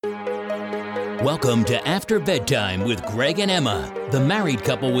Welcome to After Bedtime with Greg and Emma, the married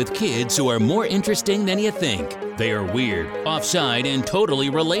couple with kids who are more interesting than you think. They are weird, offside, and totally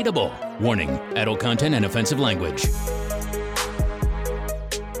relatable. Warning, adult content and offensive language.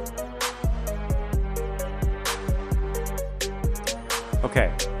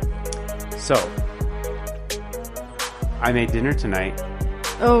 Okay, so I made dinner tonight.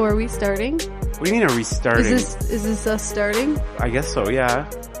 Oh, are we starting? What do you mean are we starting? Is this us starting? I guess so, yeah.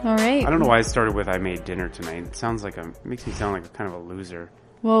 All right. I don't know why I started with I made dinner tonight. It sounds like makes me sound like a kind of a loser.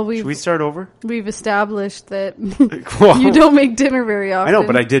 Well, Should we start over? we've established that Well, you don't make dinner very often. I know,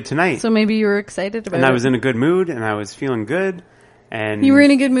 but I did tonight. So maybe you were excited about it. And I was in a good mood, and I was feeling good. And You were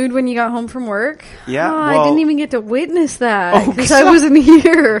in a good mood when you got home from work? Yeah, Oh, well- I didn't even get to witness that Oh, because I wasn't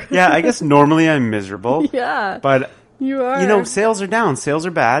here. Yeah, I guess normally I'm miserable. Yeah, But, you are. you know, sales are down. Sales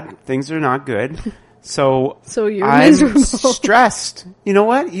are bad. Things are not good. So you're I'm miserable. stressed. You know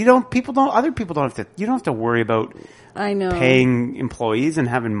what? Other people don't have to worry about I know. paying employees and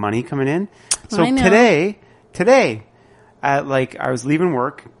having money coming in. So I know. today, at I was leaving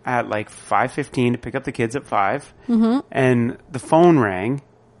work at 5:15 to pick up the kids at 5, and the phone rang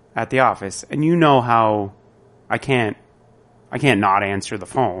at the office, and you know how I can't not answer the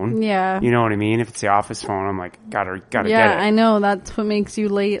phone. Yeah. You know what I mean? If it's the office phone, I'm like, gotta Yeah, get it. I know. That's what makes you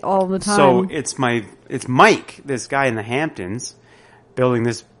late all the time. So it's Mike, this guy in the Hamptons, building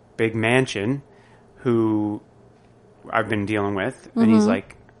this big mansion, who I've been dealing with, and he's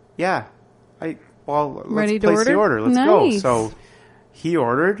like, "Yeah, let's Ready to place the order? order. Let's go." Nice. So he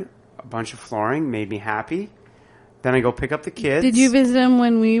ordered a bunch of flooring, made me happy. Then I go pick up the kids. Did you visit him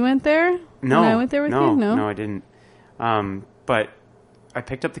when we went there? No, When I went there with you? No, I didn't. But I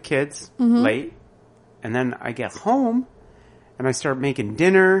picked up the kids Mm-hmm. late, and then I get home, and I start making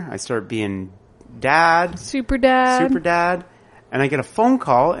dinner. I start being dad. Super dad. Super dad, and I get a phone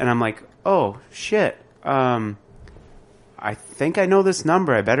call, and I'm like, "Oh shit! I think I know this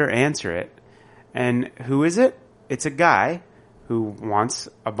number. I better answer it." And who is it? It's a guy who wants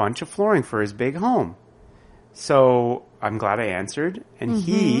a bunch of flooring for his big home. So I'm glad I answered, and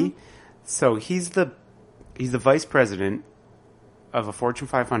he's the vice president of a Fortune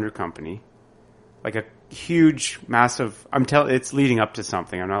 500 company, like a huge, massive. It's leading up to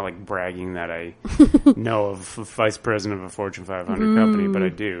something. I'm not bragging that I know of a vice president of a Fortune 500 company, but I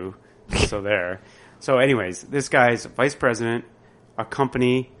do. So there. So, anyways, this guy's vice president, a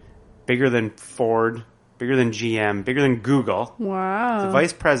company bigger than Ford, bigger than GM, bigger than Google. Wow. The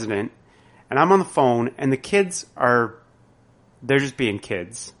vice president, and I'm on the phone, and the kids they're just being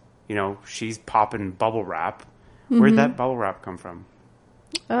kids. You know, she's popping bubble wrap. Where'd that bubble wrap come from?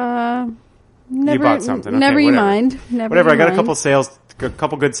 Never, You bought something. Okay, never you whatever. mind. Whatever. I got a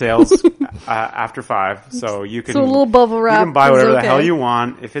couple good sales after 5, so you can. So a little bubble wrap. You can buy is whatever the okay. hell you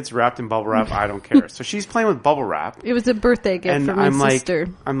want. If it's wrapped in bubble wrap, I don't care. So she's playing with bubble wrap, It was a birthday gift and for my I'm sister.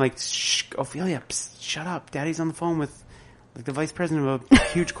 like, shh, Ophelia, psst, shut up. Daddy's on the phone with the vice president of a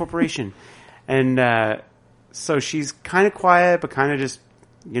huge corporation, and so she's kind of quiet, but kind of just,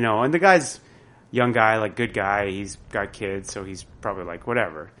 and the guy's young guy, good guy. He's got kids, so he's probably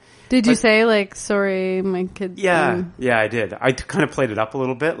whatever. Did you say sorry, my kids? Yeah, I did. I kind of played it up a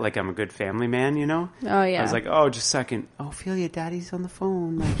little bit, like I'm a good family man, Oh yeah. I was like, oh, just a second. Oh, Ophelia, Daddy's on the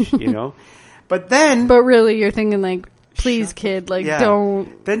phone, But then, but really, you're thinking please, Shut- kid, yeah.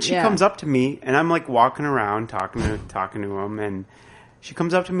 don't. Then she yeah. comes up to me, and I'm walking around talking to him, and she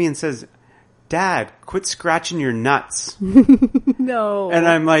comes up to me and says, "Dad, quit scratching your nuts." No. And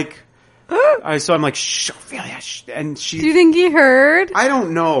I'm like, so I'm like, shh, Ophelia, shh. And Do you think he heard? I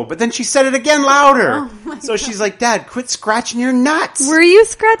don't know, but then she said it again louder. So she's like, "Dad, quit scratching your nuts." Were you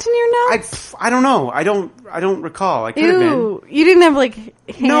scratching your nuts? I don't know. I don't recall. I could have been. Ew. You didn't have hands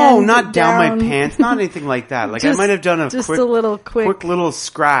No, not down my pants, not anything like that. I Just- might have done a just quick, a little quick little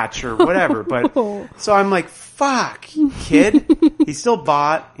scratch or whatever. But No. so I'm like, "Fuck, kid." He still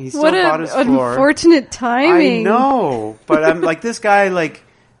bought. He still What bought an his floor. unfortunate timing. I know, but I'm like this guy. I'm like,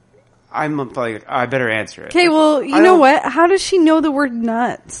 I better answer it. Okay, well, you I know don't- what? How does she know the word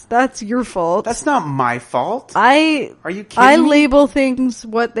nuts? That's your fault. That's not my fault. Are you kidding me? label things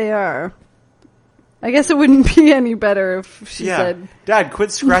what they are. I guess it wouldn't be any better if she said. Dad,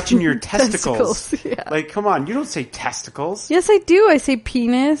 quit scratching your testicles. Yeah. Come on, you don't say testicles. Yes, I do. I say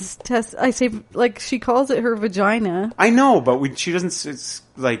penis. I say, she calls it her vagina. I know, but she doesn't. It's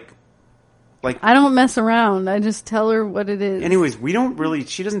I don't mess around. I just tell her what it is. Anyways,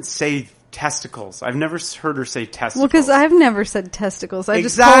 she doesn't say testicles. I've never heard her say testicles. Well, because I've never said testicles. I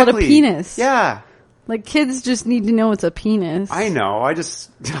just call it a penis. Yeah. Kids just need to know it's a penis. I know. I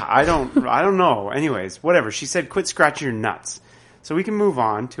don't know. Anyways, whatever. She said, quit scratching your nuts. So we can move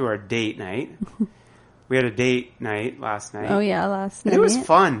on to our date night. We had a date night last night. Oh yeah, last night. And it was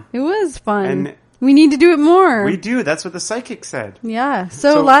fun. It was fun. And we need to do it more. We do. That's what the psychic said. Yeah.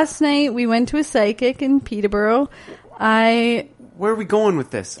 So last night we went to a psychic in Peterborough. Where are we going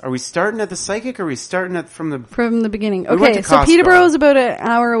with this? Are we starting at the psychic or are we starting from the beginning? We went Okay, to so Costco. Peterborough is about an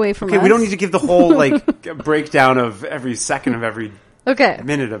hour away from us. Okay, we don't need to give the whole breakdown of every second of every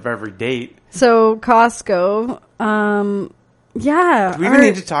minute of every date. So Costco, yeah. Do we even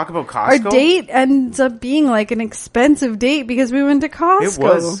need to talk about Costco? Our date ends up being like an expensive date because we went to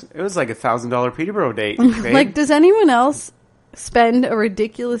Costco. It was like $1,000 Peterborough date. Babe. Like, does anyone else spend a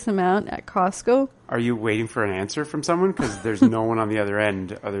ridiculous amount at Costco? Are you waiting for an answer from someone? Because there's no one on the other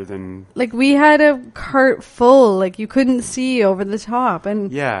end other than... Like, we had a cart full. Like, you couldn't see over the top. And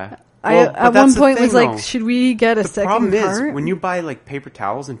yeah. I at one point was like, should we get a second cart? The problem is, when you buy like paper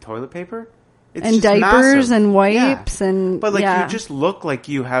towels and toilet paper, it's and just diapers massive. and wipes and... But like, you just look like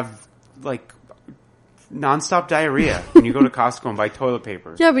you have like nonstop diarrhea when you go to Costco and buy toilet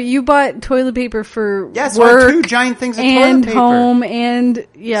paper. Yeah, but you bought toilet paper for so I have 2 giant things of and toilet paper. home and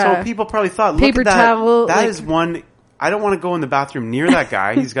So people probably thought, look paper at that. towel. That is one. I don't want to go in the bathroom near that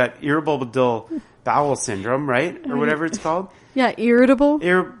guy. He's got irritable bowel syndrome, right, or whatever it's called. Yeah, irritable.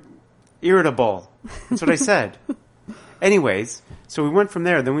 Irritable. That's what I said. Anyways, so we went from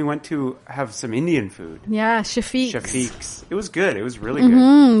there. Then we went to have some Indian food. Yeah, Shafiq's. Shafiq's. It was good. It was really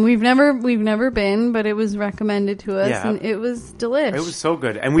good. We've never been, but it was recommended to us, and it was delish. It was so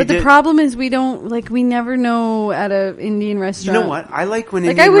good. And the problem is we never know at a Indian restaurant. You know what? I like when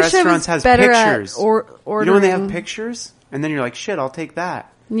Indian restaurants has pictures. Ordering. You know when they have pictures, and then you're like, shit, I'll take that.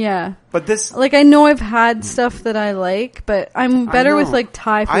 Yeah. But this... Like, I know I've had stuff that I like, but I'm better with, like,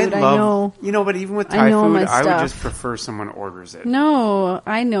 Thai food. I know. You know, but even with Thai food, I would just prefer someone orders it. No,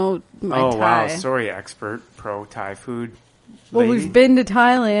 I know my Thai. Oh, wow. Sorry, expert pro Thai food Well, lady. we've been to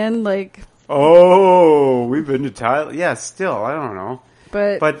Thailand, like... Oh, we've been to Thailand. Yeah, still, I don't know.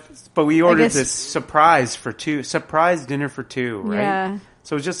 But we ordered this surprise dinner for 2, right? Yeah.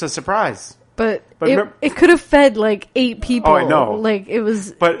 So it was just a surprise. But it could have fed like 8 people. Oh, I know. Like, it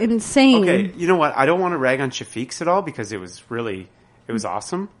was insane. Okay, you know what? I don't want to rag on Shafiq's at all because it was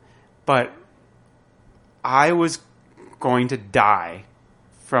awesome. But I was going to die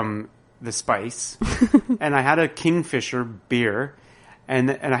from the spice. And I had a Kingfisher beer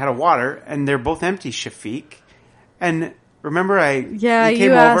and I had a water and they're both empty, Shafiq. And remember you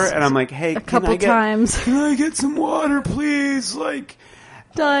came over and I'm like, hey, can I get some water, please? Like...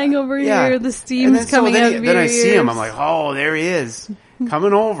 Dying over here, the steam's coming out of your Then I see him, ears. I'm like, oh, there he is,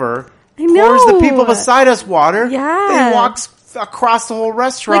 coming over. I know. Pours the people beside us water. Yeah. Then he walks across the whole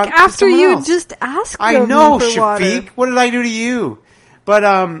restaurant. Like, after you just asked them I know, for Shafiq. water. What did I do to you?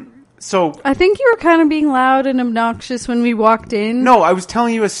 But, so... I think you were kind of being loud and obnoxious when we walked in. No, I was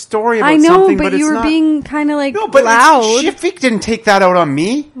telling you a story about something, but you were being kind of like loud. loud. Shafiq didn't take that out on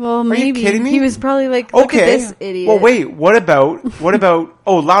me. Well, maybe. Are you kidding me? He was probably like, look at this idiot. Well, wait, what about,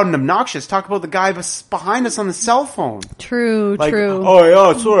 loud and obnoxious? Talk about the guy behind us on the cell phone. True. Oh,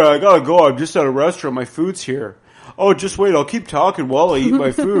 yeah, sorry, I gotta go. I'm just at a restaurant. My food's here. Oh, just wait, I'll keep talking while I eat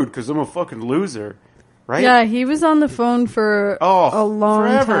my food because I'm a fucking loser. Right? Yeah, he was on the phone for a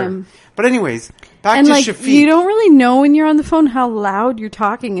long time. But anyways, back to Shafiq. You don't really know when you're on the phone how loud you're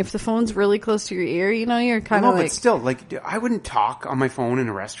talking. If the phone's really close to your ear, you're kind of like... but still, I wouldn't talk on my phone in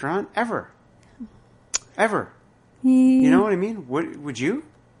a restaurant, ever. Ever. You know what I mean? Would you?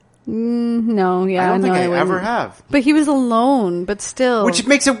 No, yeah. I don't think I wouldn't. ever have. But he was alone, but still. Which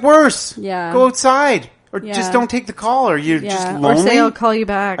makes it worse. Yeah. Go outside. Or just don't take the call. Or you're just lonely. Or say, I'll call you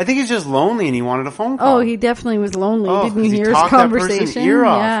back. I think he's just lonely and he wanted a phone call. Oh, he definitely was lonely. Didn't you hear his talked conversation? That person's ear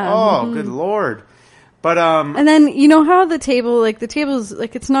off. Yeah. Oh, good Lord. But, and then, you know how the table's,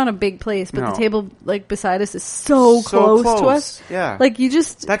 it's not a big place, but the table, beside us is so close to us. Yeah.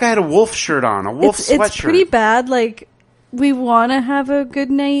 That guy had a wolf shirt on, a wolf sweatshirt. It's pretty bad, we want to have a good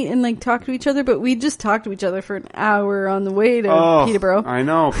night and talk to each other, but we just talked to each other for an hour on the way to Peterborough. I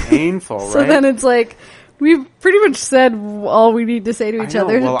know, painful, right? So then it's we've pretty much said all we need to say to each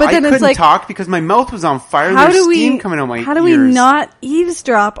other. Well, but then I couldn't talk because my mouth was on fire and there's steam coming out my ears. How do we not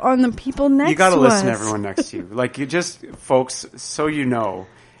eavesdrop on the people next to us? You gotta listen to everyone next to you. Folks, so you know,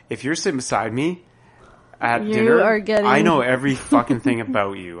 if you're sitting beside me at dinner, I know every fucking thing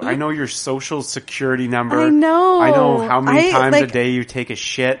about you. I know your social security number. I know how many times a day you take a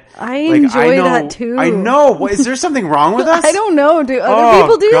shit. I enjoy that too. I know. Is there something wrong with us? I don't know. Do other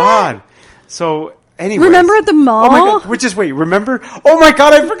people do that? So... Anyways. Remember at the mall? Oh my God. Remember? Oh my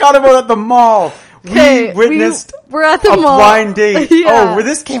God, I forgot about at the mall. Okay, we witnessed we're at the a mall. blind date. Yeah. Oh, where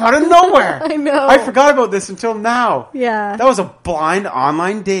this came out of nowhere. I know. I forgot about this until now. Yeah. That was a blind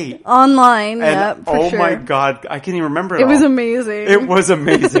online date. Online, And for sure. my God, I can't even remember it It was all. amazing. It was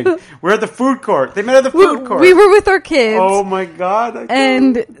amazing. We're at the food court. They met at the food court. We were with our kids. Oh my God. I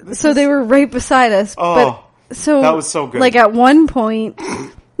and can't- so they were right beside us. Oh, but so that was so good. Like at one point,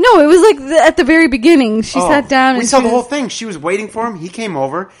 no, it was like at the very beginning. She sat down. We and saw she the whole was, thing. She was waiting for him. He came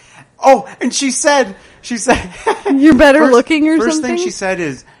over. Oh, and she said, You're better first, looking or first something. thing she said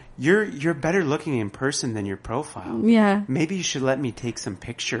is, you're better looking in person than your profile. Yeah. Maybe you should let me take some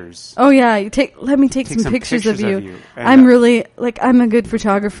pictures. Oh yeah, let me take some pictures of you. I'm really I'm a good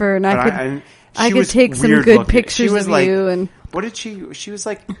photographer, and I could take some good looking. pictures of like, you. And what did she was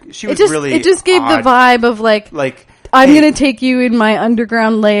like? She it was just really it just gave odd. the vibe of like I'm hey, gonna take you in my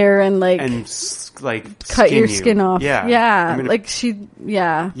underground lair and cut your skin off. Yeah,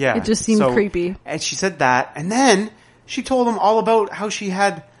 yeah. It just seemed creepy. And she said that, and then she told him all about how she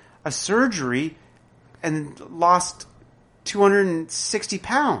had a surgery and lost 260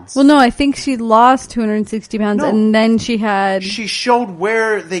 pounds. Well, no, I think she lost 260 pounds, No. and then she had She showed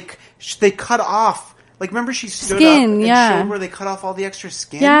where they cut off. Like, remember she stood Skin, up and yeah. showed where they cut off all the extra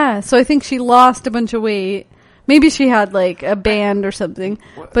skin? yeah. So I think she lost a bunch of weight. Maybe she had like a band or something,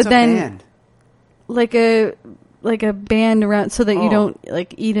 What's but a then band? like a band around so that you Oh. don't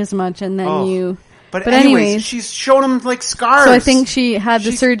like eat as much, and then Oh. you. But anyways, anyways, she's showed him like scars. So I think she had the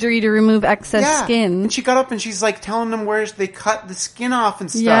She's- surgery to remove excess skin. And she got up and she's like telling them where they cut the skin off and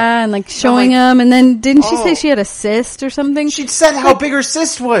stuff. Yeah, and like I'm showing like, them, and then didn't she oh. say she had a cyst or something? She said how big her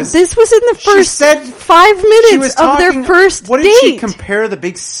cyst was. This was in the She first said 5 she minutes was of their talking- first What date. did she compare the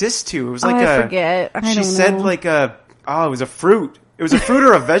big cyst to? It was like I forget. I she don't said know. like it was a fruit. It was a fruit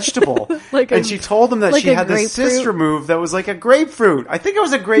or a vegetable. And she told them that like she a had the cyst grapefruit? removed that was like a grapefruit. I think it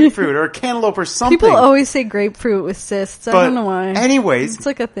was a grapefruit or a cantaloupe or something. People always say grapefruit with cysts. I But don't know why. anyways, It's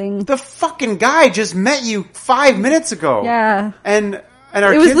like a thing. the fucking guy just met you 5 minutes ago. Yeah. And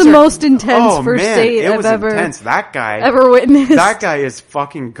our It was kids the are- most intense oh, first man, date it I've was ever intense. That guy witnessed. That guy is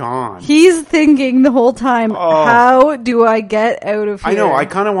fucking gone. He's thinking the whole time, Oh. how do I get out of here? I know. I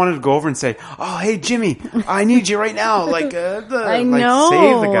kind of wanted to go over and say, "Oh, hey Jimmy, I need you right now." Like, I like know.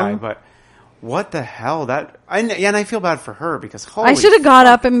 save the guy. But what the hell? And I feel bad for her because holy I should have got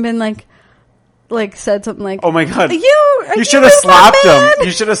up and been like said something like, Oh my god! You should have with my slapped man?" him.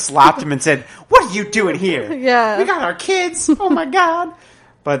 You should have slapped him and said, "What are you doing here? Yeah. we got our kids. Oh my god!"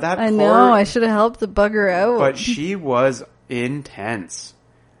 But that I poor, know. I should have helped the bugger out. But she was intense.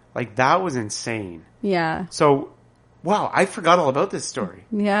 Like that was insane. yeah, So, wow, I forgot all about this story.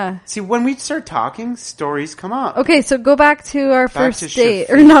 yeah. See, when we start talking, stories come up. Okay, so go back to our Back first to date,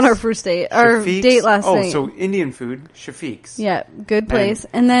 or Shafiq's. not our first date, our Shafiq's- date last night. so Indian food, Shafiq's. Yeah, good place.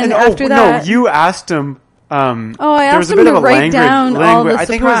 And then oh, after that, no, you asked him. I there was asked a him bit to of a write down all the I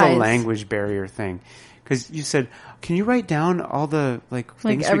think it was a surprise. language barrier thing because you said, "Can you write down all the things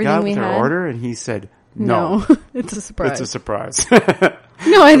we everything got we with our had? order?" And he said, no, "No, it's a surprise. it's a surprise."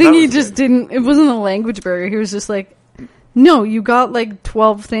 No, I think that he was just didn't. It wasn't a language barrier. He was just like, "No, you got like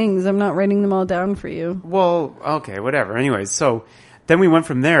 12 things. I'm not writing them all down for you." Well, okay, whatever. Anyways, so then we went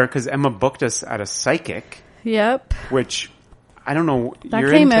from there because Emma booked us at a psychic, Yep, which I don't know. that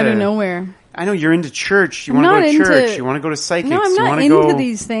you're came into, out of nowhere. I know you're into church. You I'm want to go not to church. into- You want to go to psychics. No, I'm you not want into to go.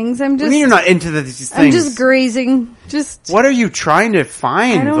 these things. I'm What do just. you mean you're not into these things? I'm just grazing. Just. What are you trying to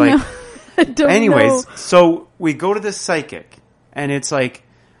find? I don't like, know. I don't anyways, know. so we go to this psychic, and it's like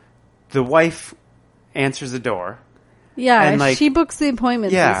the wife answers the door. Yeah, and, like- she books the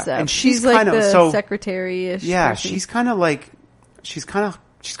appointments Yeah, and stuff. and she's like kinda- the so- secretary-ish. Yeah, person. she's kind of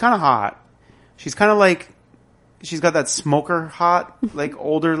hot. She's kind of like she's got that smoker hot, like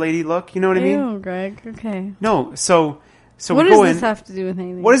older lady look. You know what I mean? Ew, Greg. Okay. No, so What we does go this in. have to do with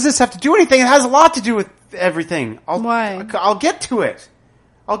anything? What does this have to do with anything? It has a lot to do with everything. Why? I'll get to it.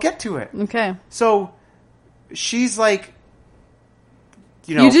 I'll get to it. Okay. So she's like,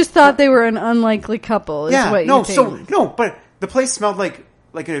 you know, You just thought they were an unlikely couple, is yeah, what no, you think. so no, but the place smelled like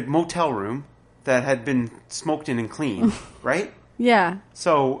a motel room that had been smoked in and cleaned, right? Yeah.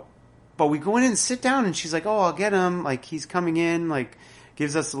 So, but we go in and sit down, and she's like, "Oh, I'll get him." Like he's coming in, like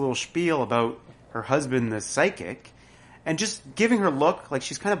gives us a little spiel about her husband, the psychic, and just giving her look like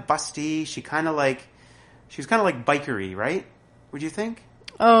she's kind of busty. She's kind of like bikery, right? Would you think?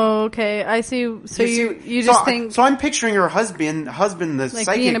 Oh, okay. I see. So you just think So I'm picturing her husband, the like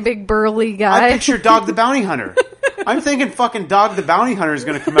psychic. being a big burly guy. I picture Dog the Bounty Hunter. I'm thinking fucking Dog the Bounty Hunter is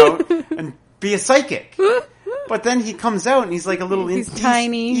going to come out and be a psychic. But then he comes out and he's like a little He's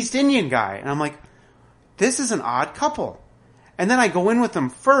tiny. East Indian guy. And I'm like, this is an odd couple. And then I go in with them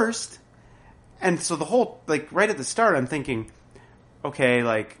first, And so the whole, like, right at the start, I'm thinking, okay,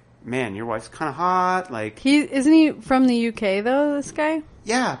 like, man, your wife's kind of hot. Like, Isn't he from the UK, though, this guy?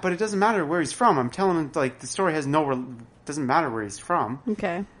 yeah, but it doesn't matter where he's from. I'm telling him, like, the story has doesn't matter where he's from.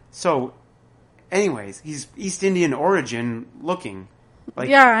 Okay. So, anyways, he's East Indian origin looking. Like,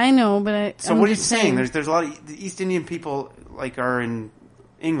 Yeah, I know, but so what are you saying? There's a lot of the East Indian people, like, are in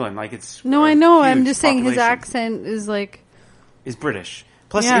England. Like, it's No, a I know. huge I'm just saying his population. accent is like... Is British.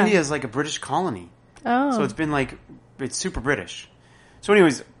 Plus, Yeah. India is like a British colony. Oh. So it's been like, it's super British. So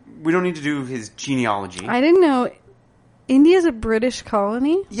anyways, we don't need to do his genealogy. I didn't know India's a British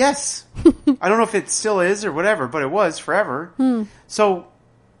colony. Yes. I don't know if it still is or whatever, but it was forever. So,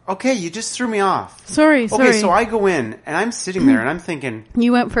 okay, you just threw me off. Sorry. Okay, so I go in and I'm sitting there and I'm thinking,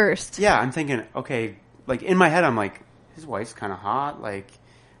 You went first. yeah, I'm thinking, okay, like in my head, I'm like, his wife's kind of hot. Like,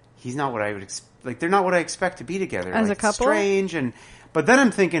 he's not what I would like, they're not what I expect to be together. As like, a couple? Strange. But then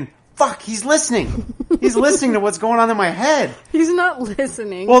I'm thinking, fuck, he's listening. He's listening to what's going on in my head. He's not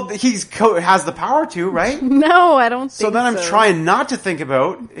listening. Well, has the power to, right? no, I don't think so. So then I'm trying not to think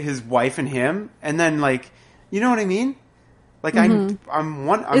about his wife and him, and then like, you know what I mean? Like I'm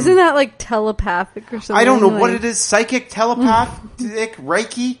Isn't that like telepathic or something? I don't know like... what it is. Psychic, telepathic,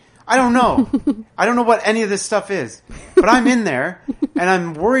 Reiki. I don't know. I don't know what any of this stuff is. But I'm in there, and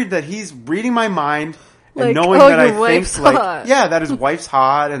I'm worried that he's reading my mind and Like, knowing oh, that I your wife's think like, hot. yeah, that his wife's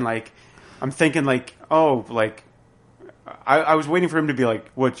hot, and like, I'm thinking like, oh, like. I was waiting for him to be like,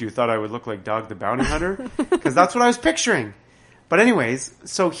 what, you thought I would look like Dog the Bounty Hunter? Because that's what I was picturing. But anyways,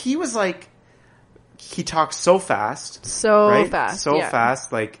 so he was like, he talks so fast. So right? fast. So yeah.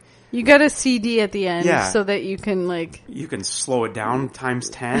 fast. Like, You got a CD at the end Yeah. so that you can like... you can slow it down times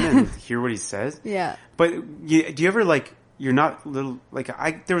 10 and hear what he says. Yeah. But do you ever like, you're not little,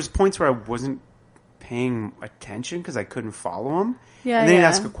 like there was points where I wasn't paying attention because I couldn't follow him. Yeah, And then he'd yeah.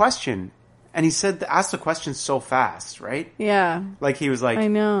 ask a question. And he asked the question so fast, right? Yeah. Like he was like, I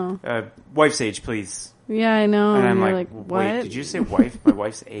know. Wife's age, please. Yeah, I know. And I'm you're like, what? wait, did you say wife? My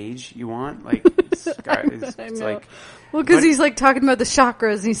wife's age you want? Like, it's I know. like, Well, because but- he's like talking about the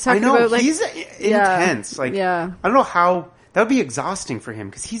chakras and he's I talking know, about like... he's intense. Like, Yeah. I don't know how, that would be exhausting for him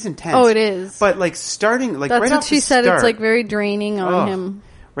because he's intense. Oh, it is. But like starting, like That's right what off she the said. start, It's like very draining on Ugh. him.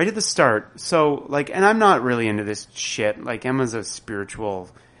 right at the start. So like, and I'm not really into this shit. Like Emma's a spiritual,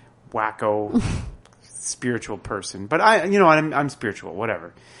 wacko, spiritual person. But I'm spiritual,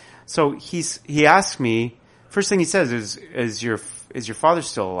 whatever. So he asked me, first thing he says is your father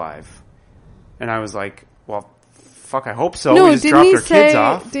still alive? And I was like, well, fuck, I hope so. No, We just didn't dropped he our say? kids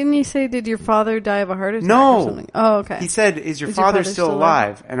off. Didn't he say? Did your father die of a heart attack? No. Or something? Oh, okay. He said, is your father still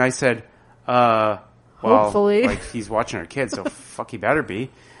alive? And I said, well, Hopefully. like he's watching our kids, so fuck, he better be.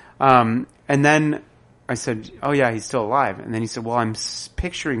 And then I said, oh yeah, he's still alive. And then he said, well, I'm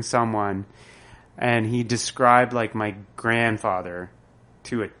picturing someone, and he described like my grandfather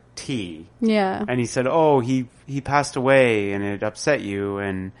to a T. Yeah. And he said, oh, he passed away and it upset you,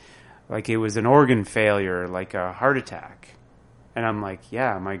 and like it was an organ failure, like a heart attack. And I'm like,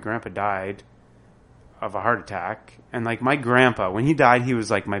 yeah, my grandpa died of a heart attack. And like my grandpa, when he died, he was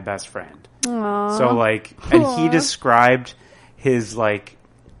like my best friend. Aww. So like, and he Aw. described his like,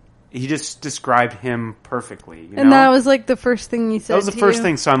 he just described him perfectly. You And know? that was like the first thing he said. That was the to first you?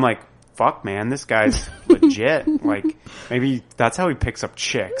 thing. So I'm like, fuck, man, this guy's legit. Like, maybe that's how he picks up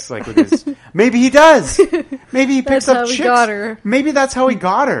chicks. Like with his, maybe he does. Maybe he picks That's up how chicks. he got her. Maybe that's how he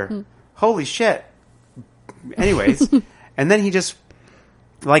got her. Holy shit. Anyways, and then he just,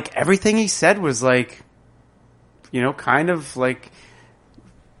 like, everything he said was like, kind of like,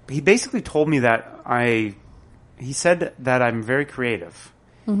 he basically told me that he said that I'm very creative.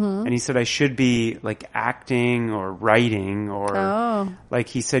 And he said I should be like acting or writing or Oh. like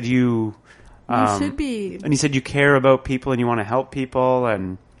he said you should be. and he said you care about people and you want to help people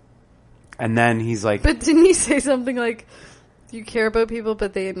and then he's like, But didn't he say something like, you care about people,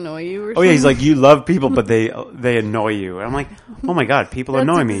 but they annoy you? Or oh yeah, he's something? like, you love people, but they annoy you. And I'm like, oh my god, people That's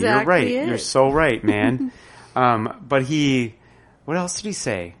annoy me. exactly You're right. it. You're so right, man. But what else did he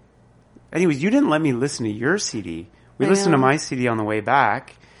say? Anyways, you didn't let me listen to your CD. We I listened to know. my CD on the way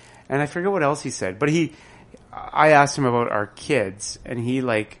back, and I forget what else he said. But I asked him about our kids, and he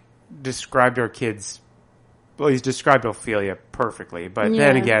like described our kids. Well, he's described Ophelia perfectly, but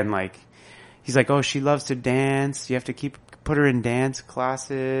then Yeah. again, like he's like, oh, she loves to dance. You have to put her in dance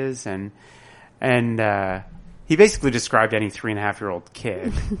classes, and he basically described any 3.5-year-old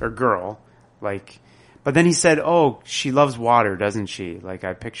kid or girl, like. But then he said, oh, she loves water, doesn't she? Like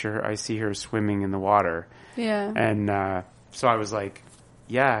I see her swimming in the water. Yeah. And so I was like,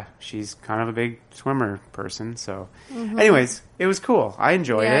 yeah, she's kind of a big swimmer person. So, anyways, it was cool. I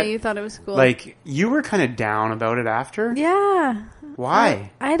enjoyed Yeah, it. you thought it was cool. Like, you were kind of down about it after. Yeah.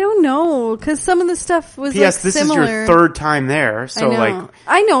 Why? I don't know, because some of the stuff was P.S. like This similar. is your third time there, so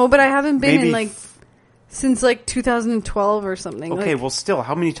I know, but I haven't been maybe in like since like 2012 or something. okay, Like, well, still,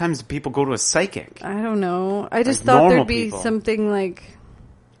 how many times do people go to a psychic? I don't know. I just Like thought normal there'd be people. something like,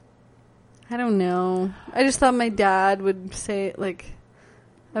 I don't know. I just thought my dad would say like,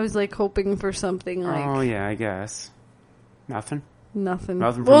 I was like hoping for something like Oh yeah, I guess nothing. nothing.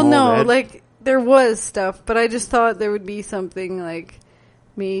 Nothing from Well, old no, Ed. like there was stuff, but I just thought there would be something like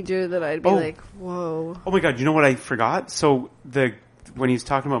major that I'd be Oh. like, whoa. Oh my god, you know what I forgot? So when he was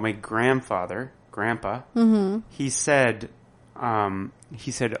talking about my grandpa, he said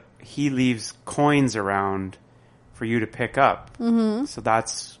he leaves coins around for you to pick up. Mm-hmm. So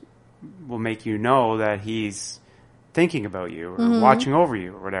that's will make you know that he's thinking about you or watching over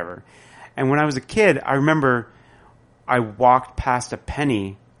you or whatever. And when I was a kid, I remember I walked past a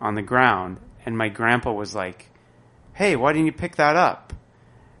penny on the ground and my grandpa was like, "Hey, why didn't you pick that up?"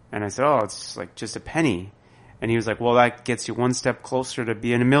 And I said, "Oh, it's like just a penny." And he was like, "Well, that gets you one step closer to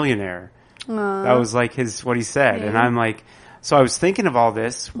being a millionaire." That was like what he said. Yeah. And I'm like, so I was thinking of all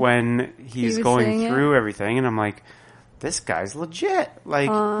this when he's was going saying through everything and I'm like, this guy's legit. Like,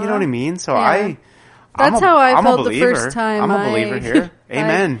 you know what I mean? So Yeah. I'm That's how I I'm a felt the believer. first time I'm a believer here.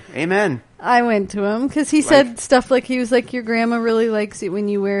 Amen. Amen. I went to him because he said stuff like, he was like, your grandma really likes it when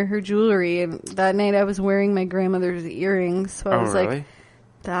you wear her jewelry. And that night I was wearing my grandmother's earrings. So I Oh, was really? like,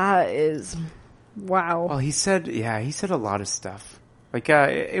 that is, wow. Well, he said a lot of stuff. Like,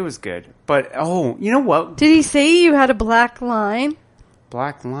 it was good. But, you know what? Did he say you had a black line?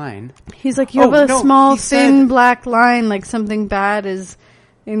 Black line. He's like, you Oh, have a no, small, he thin said- black line, like something bad is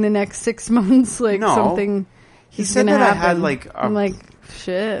in the next 6 months, like No. something He is said gonna that I happen. had, like, I'm like,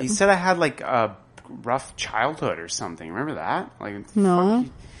 shit. he said I had, like, a rough childhood or something. Remember that? Like, No.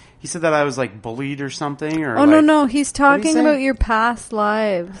 fuck, he said that I was, like, bullied or something. Or Oh, like, no, he's he talking say? about your past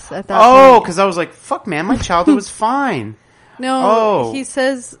lives at that Oh, point. because I was like, fuck, man, my childhood was fine. No, Oh, he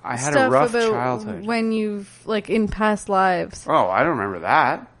says I had a stuff rough about childhood. when you've, like, in past lives. Oh, I don't remember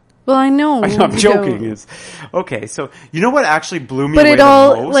that. Well, I know. I'm you joking. don't. It's okay. So you know what actually blew me But away it the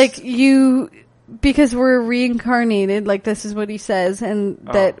all, most? like, because we're reincarnated, like, this is what he says, and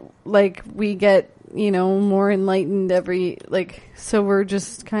that, like, we get, more enlightened so we're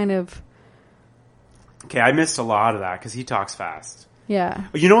just kind of, Okay, I missed a lot of that because he talks fast. yeah.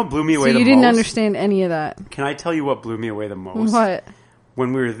 You know what blew me So away the you most? didn't understand any of that. Can I tell you what blew me away the most? What?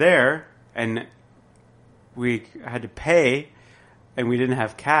 When we were there and we had to pay and we didn't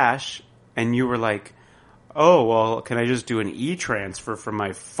have cash and you were like, "Oh, well, can I just do an e-transfer from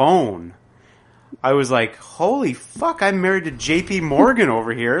my phone?" I was like, "Holy fuck, I'm married to JP Morgan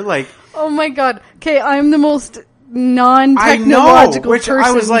over here." Like, Oh my god. Okay, I'm the most I non-technological know, which person.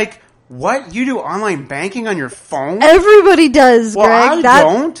 I was like, "What? You do online banking on your phone?" Everybody does, Well, Greg. I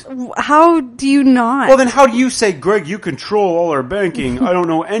don't. How do you not? Well, then how do you say, "Greg, you control all our banking"? I don't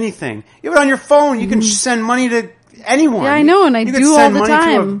know anything. You have it on your phone. You can send money to anyone. Yeah, I know, and I you could do all send the money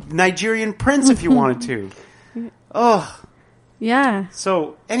time. to a Nigerian prince if you wanted to. Ugh. Yeah.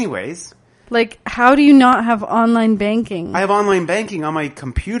 So, anyways, Like, how do you not have online banking? I have online banking on my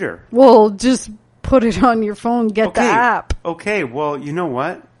computer. Well, just put it on your phone. Get the app. Okay, well, you know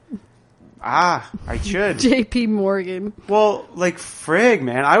what? I should. JP Morgan. Well, like, frig,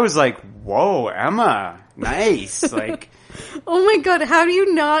 man. I was like, whoa, Emma. Nice. Like, Oh my god, how do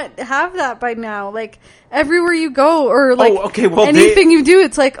you not have that by now? Like, everywhere you go, or like okay, well, anything you do,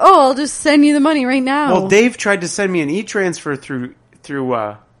 it's like, oh, I'll just send you the money right now. well, Dave tried to send me an e-transfer through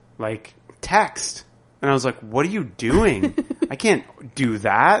like, text. And I was like, what are you doing? I can't do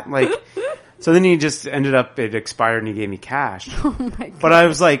that. Like, so then he just ended up, it expired and he gave me cash. Oh my god. But I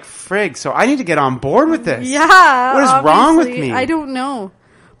was like, frig, so I need to get on board with this. Yeah. What is wrong with obviously. me? I don't know.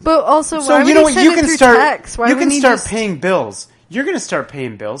 But also, So why would you know he what? send You it can through start. text? Why You can wouldn't he start just... paying bills. You're going to start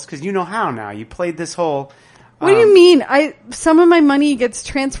paying bills because you know how now. You played this whole. What do you mean? Some of my money gets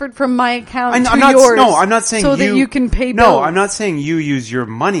transferred from my account to I'm not, yours. No, I'm not saying so you, that you can pay bills. No, I'm not saying you use your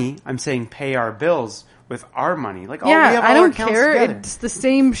money. I'm saying pay our bills with our money. Like, we Yeah, have all I our don't accounts care. together. It's the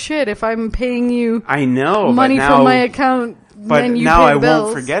same shit. If I'm paying you I know money but now, from my account, but then you now pay I the bills.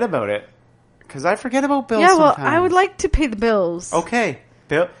 won't forget about it because I forget about bills. Yeah, well, sometimes. I would like to pay the bills. Okay,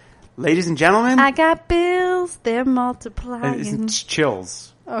 Bill, ladies and gentlemen, I got bills. They're multiplying. it's chills.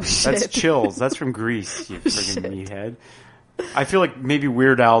 Oh shit! That's chills. That's from Greece. You friggin' Shit. meathead. I feel like maybe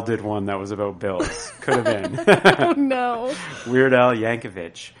Weird Al did one that was about bills. Could have been. Oh, no. Weird Al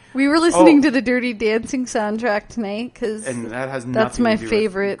Yankovic. We were listening to the Dirty Dancing soundtrack tonight because And that has nothing that's my to do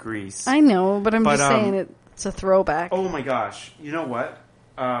favorite. with Grease. I know, but I'm just saying it's a throwback. Oh my gosh. You know what?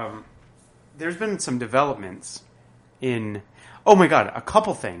 There's been some developments in... Oh my god, a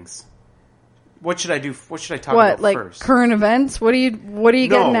couple things. What should I do? What should I talk about like first? Current events? What are you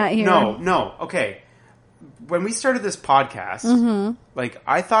getting at here? No. Okay. When we started this podcast, like,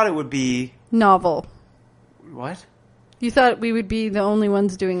 I thought it would be... Novel. What? You thought we would be the only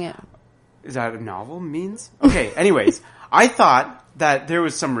ones doing it. Is that a novel means? Okay, anyways, I thought that there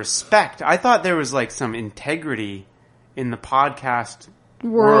was some respect. I thought there was, like, some integrity in the podcast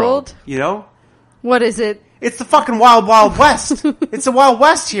world. You know? What is it? It's the fucking Wild Wild West. It's the Wild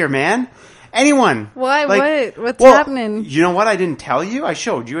West here, man. Anyone. Why? Like, What's happening? You know what? I didn't tell you. I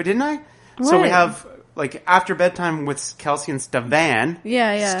showed you, didn't I? What? So we have, like, After Bedtime with Kelsey and Stavan.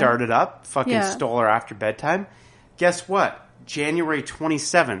 Yeah. Started up. Fucking Yeah. stole our After Bedtime. Guess what? January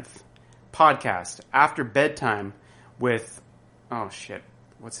 27th podcast. After Bedtime with, oh shit.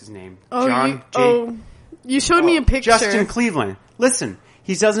 What's his name? You showed me a picture. Justin Cleveland. Listen,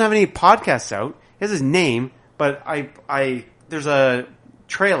 he doesn't have any podcasts out. He has his name, but there's a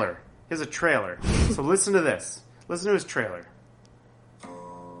trailer. He has a trailer. So listen to this. Listen to his trailer.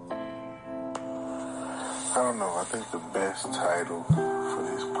 I don't know. I think the best title for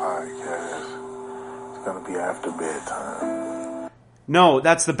this podcast is going to be After Bedtime. No,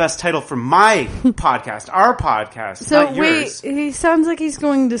 that's the best title for my podcast. Our podcast, So not yours. wait, he sounds like he's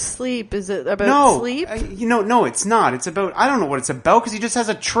going to sleep. Is it about sleep? No, it's not. It's about, I don't know what it's about because he just has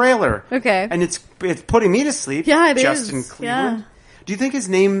a trailer. Okay. And it's putting me to sleep. Yeah, it is. Justin Cleveland. Yeah. Do you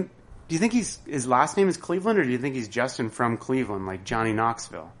think his last name is Cleveland, or do you think he's Justin from Cleveland, like Johnny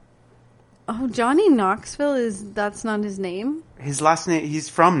Knoxville? Oh, Johnny Knoxville that's not his name? His last name, he's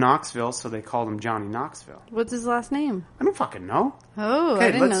from Knoxville, so they called him Johnny Knoxville. What's his last name? I don't fucking know. Oh,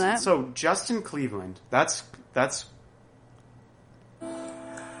 I didn't know that. So Justin Cleveland, that's. It's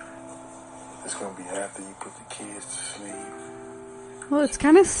going to be after you put the kids to sleep. Well, it's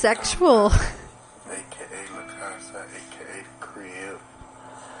kind of sexual. A.K.A. La Casa, A.K.A. Crib.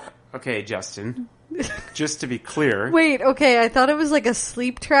 Okay, Justin. Just to be clear. Wait, okay, I thought it was like a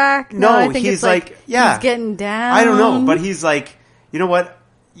sleep track. No, I think he's it's like yeah. he's getting down. I don't know, but he's like, you know what?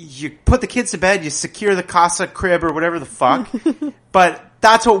 You put the kids to bed, you secure the casa crib or whatever the fuck. But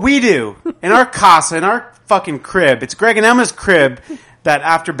that's what we do in our casa, in our fucking crib. It's Greg and Emma's crib that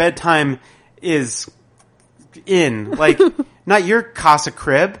After Bedtime is in. Like, not your casa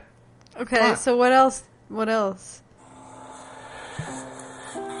crib. Okay, Fuck. so what else? What else?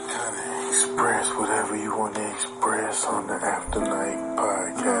 Express whatever you want to express on the After Night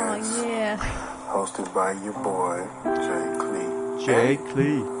podcast. Oh, yeah. Hosted by your boy, Jay Clee. Jay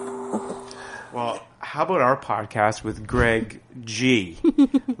Clee. Well, how about our podcast with Greg G?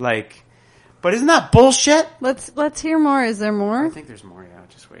 Like, but isn't that bullshit? Let's hear more. Is there more? I think there's more, yeah.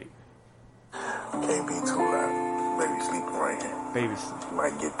 Just wait. Can't be too loud. Baby sleeping right here. Baby sleep.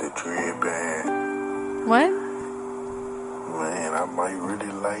 Might get the dread band. What? Man, I might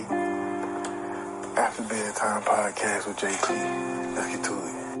really like After Bedtime podcast with Jay Clee. Let's get to it.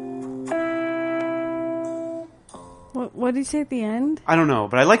 What did you say at the end? I don't know,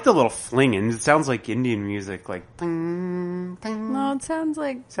 but I like the little flinging. It sounds like Indian music, like ding, ding. No, it sounds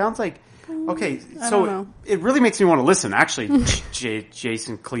like Sounds like okay. I So don't know. it really makes me want to listen. Actually,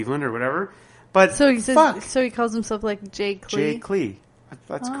 Jason Cleveland or whatever. But so. He says fuck, so. He calls himself like Jay Clee. Jay Clee.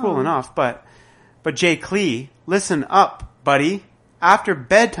 That's Oh. cool enough. But Jay Clee, listen up, buddy. After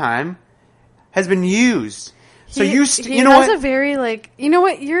Bedtime has been used. So he you know has what? a very you know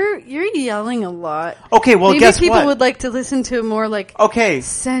what you're yelling a lot. Okay, well, Maybe guess people what? would like to listen to a more Okay.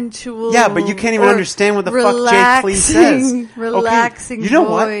 sensual. Yeah, but you can't even or understand what the fuck Jay Clee says. Relaxing. Okay, you know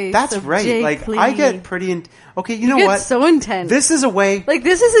what? voice That's of right. Jay Like Clee. I get pretty. Okay, you know get what? so intense. This is a way. Like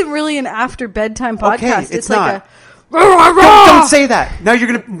this isn't really an after bedtime podcast. Okay, it's not. like Don't say that. Now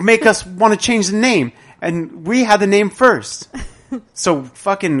you're gonna make us want to change the name, and we had the name first. So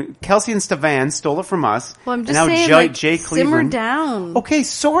fucking Kelsey and Stavan stole it from us. Well, I'm and just now saying, Jay simmer Cleveland. down. Okay,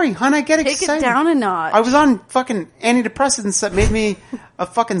 sorry, hon. I get Take excited. it down a notch. I was on fucking antidepressants that made me a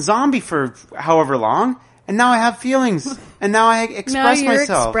fucking zombie for however long, and now I have feelings, and now I express now you're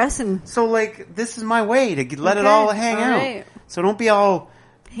myself. expressing. So like, this is my way to let it Okay, all hang all out. right. So don't be all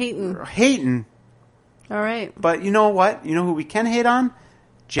hating. All right. But you know what? You know who we can hate on?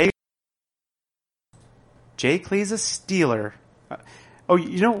 Jay Clee's a stealer.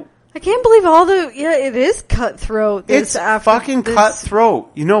 You know, I can't believe all the it is cutthroat. it's fucking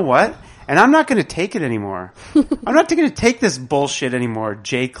cutthroat. You know what? And I'm not going to take it anymore. I'm not going to take this bullshit anymore.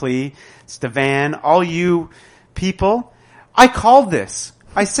 Jake Lee, Stevan, all you people. I called this.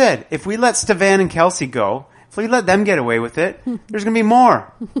 I said, if we let Stevan and Kelsey go, if we let them get away with it, there's going to be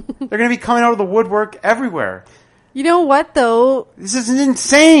more. They're going to be coming out of the woodwork everywhere. You know what, though? This is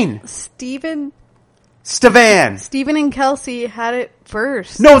insane. Stevan and Kelsey had it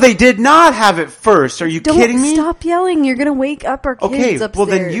first. No, they did not have it first. Are you kidding me? Stop yelling. You're going to wake up our kids upstairs. Well,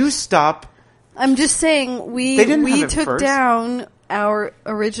 then you stop. I'm just saying, we took down our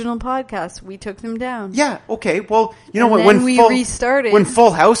original podcast. We took them down. Yeah, okay. Well, you know and what? Then when we restarted. When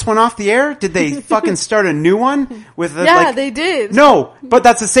Full House went off the air, did they fucking start a new one with? They did. No, but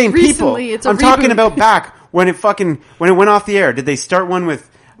that's the same Recently, people. It's a I'm reboot. talking about back when it went off the air. Did they start one with?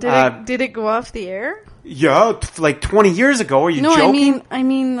 Did it go off the air? Yeah, like 20 years ago. Are you No, joking? I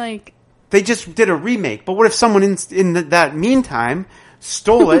mean, like they just did a remake. But what if someone in that meantime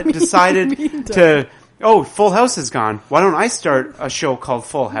stole it, decided to? Oh, Full House is gone. Why don't I start a show called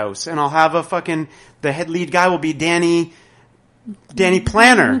Full House? And I'll have the head lead guy will be Danny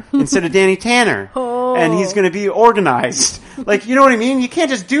Planner instead of Danny Tanner. Oh. And he's going to be organized. Like, you know what I mean? You can't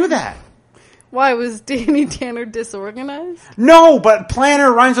just do that. Why was Danny Tanner disorganized? No, but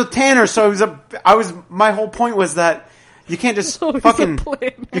Planner rhymes with Tanner. So my whole point was that you can't just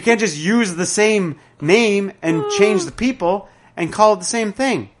you can't just use the same name and change the people and call it the same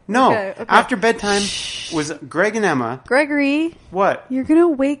thing. No. Okay. After bedtime was Greg and Emma. Gregory. What? You're going to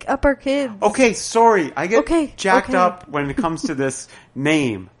wake up our kids. Okay, sorry. I get jacked okay. up when it comes to this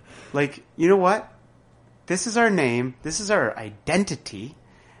name. Like, you know what? This is our name. This is our identity.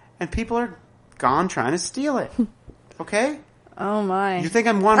 And people are gone trying to steal it. Okay? Oh, my. You think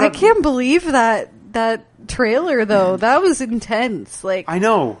I'm one I can't believe that trailer, though. That was intense. Like, I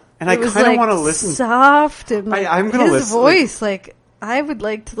know. And I kind of want to listen. Soft and I'm gonna his listen. voice, like I would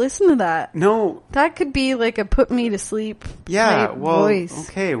like to listen to that. No. That could be like a put me to sleep type voice.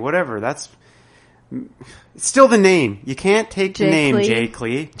 Okay, whatever. That's it's still the name. You can't take the name, Jake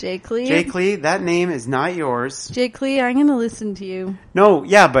Lee. Jake Lee? Jake Lee, that name is not yours. Jake Lee, I'm going to listen to you. No,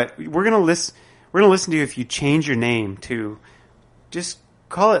 yeah, but we're going to listen to you if you change your name to just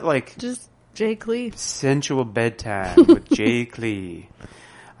call it like just Jake Lee. Sensual Bedtime with Jake Lee.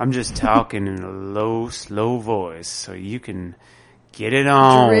 I'm just talking in a low, slow voice so you can get it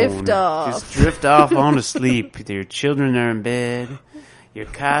on. Drift off. Just drift off on to sleep. Your children are in bed. Your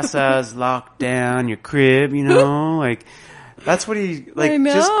casa's locked down. Your crib, like that's what he like. I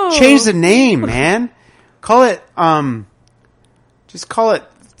know. Just change the name, man. Call it. Just call it.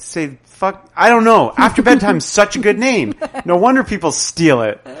 Say fuck. I don't know. After Bedtime's such a good name. No wonder people steal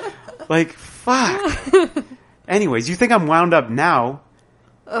it. Like fuck. Anyways, you think I'm wound up now?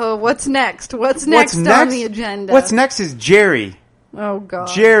 Oh, what's next? What's next on the agenda? What's next is Jerry. Oh, God.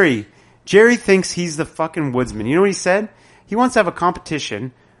 Jerry thinks he's the fucking woodsman. You know what he said? He wants to have a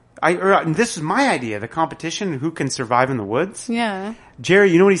competition. And this is my idea, the competition, who can survive in the woods. Yeah.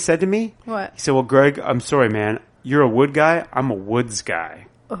 Jerry, you know what he said to me? What? He said, well, Greg, I'm sorry, man. You're a wood guy. I'm a woods guy.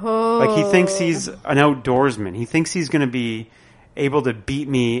 Oh. Like, he thinks he's an outdoorsman. He thinks he's going to be able to beat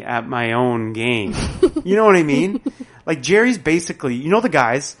me at my own game. You know what I mean? Like, Jerry's basically, the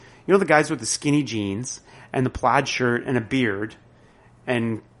guys with the skinny jeans and the plaid shirt and a beard,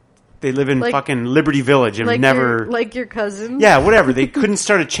 and they live in fucking Liberty Village and never... Like your cousin? Yeah, whatever. They couldn't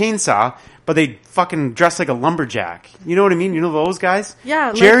start a chainsaw, but they fucking dress like a lumberjack. You know what I mean? You know those guys?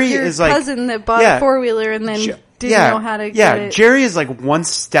 Yeah, Jerry like your is like... cousin that bought a four-wheeler and then didn't know how to get it. Jerry is like one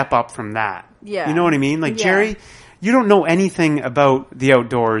step up from that. Yeah. You know what I mean? Like, Jerry, you don't know anything about the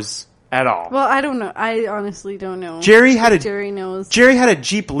outdoors at all. Well, I don't know. I honestly don't know. Jerry had a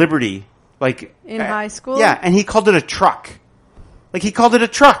Jeep Liberty, like in high school. Yeah, and he called it a truck. Like he called it a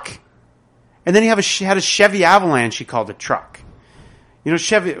truck, and then he had a Chevy Avalanche. He called it truck.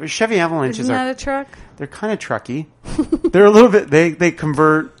 Chevy Avalanches Isn't that a truck? They're kind of trucky. They're a little bit. They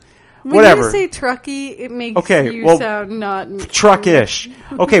convert. When whatever. you say trucky, it makes you sound not truckish.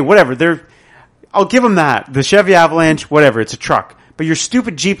 Okay, whatever. I'll give them that. The Chevy Avalanche, whatever. It's a truck. But your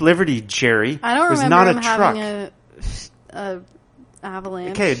stupid Jeep Liberty, Jerry, I don't was remember not him a truck. having a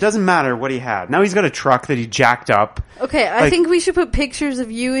Avalanche. Okay, it doesn't matter what he had. Now he's got a truck that he jacked up. Okay, I think we should put pictures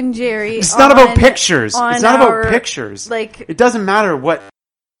of you and Jerry. It's not about pictures. It's not about pictures. Like, it doesn't matter what.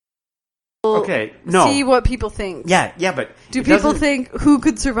 Okay, no. See what people think. Yeah, but do people think who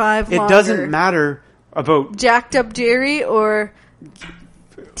could survive longer? It doesn't matter about jacked up Jerry or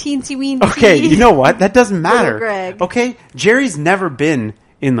teensy weensy. Okay, you know what? That doesn't matter. Greg. Okay, Jerry's never been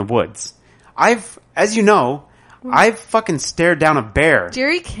in the woods. As you know, I've fucking stared down a bear.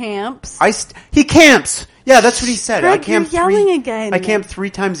 Jerry camps. He camps. Yeah, that's what he said. Greg, I camp you're yelling again. I camp 3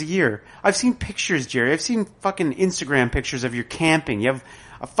 times a year. I've seen pictures, Jerry. I've seen fucking Instagram pictures of your camping. You have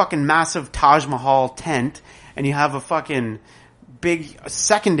a fucking massive Taj Mahal tent, and you have a fucking big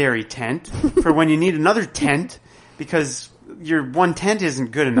secondary tent for when you need another tent because your one tent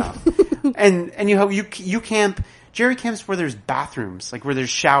isn't good enough. and you camp. Jerry camps where there's bathrooms, like where there's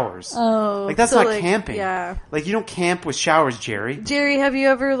showers. Oh, like that's so, not camping. Yeah, like you don't camp with showers, Jerry. Jerry, have you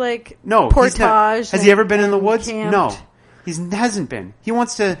ever No, portage? Has he ever been in the woods? Camped? No, he hasn't been. He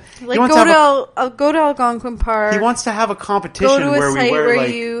wants to I'll go to Algonquin Park. He wants to have a competition Go to a where we site wear where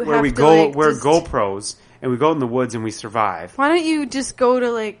like you where have we to, go like, wear just- GoPros and we go out in the woods and we survive. Why don't you just go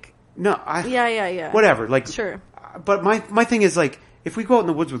to like? No, Yeah. whatever. Like Sure. But my thing is like if we go out in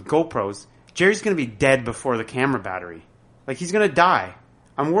the woods with GoPros, Jerry's going to be dead before the camera battery. Like he's going to die.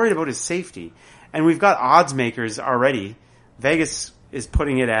 I'm worried about his safety. And we've got odds makers already. Vegas is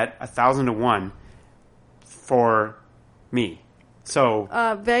putting it at 1,000 to 1 for me. So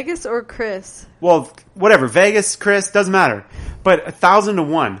Vegas or Chris? well, whatever. Vegas, Chris, doesn't matter. But 1,000 to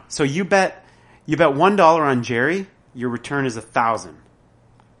 1. So you bet $1 on Jerry, your return is 1,000.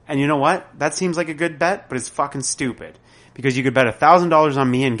 And you know what? That seems like a good bet, but it's fucking stupid. Because you could bet $1,000 on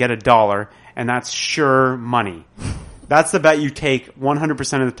me and get $1, and that's sure money. That's the bet you take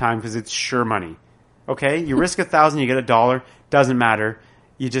 100% of the time because it's sure money. Okay? You risk 1,000, you get $1. Doesn't matter.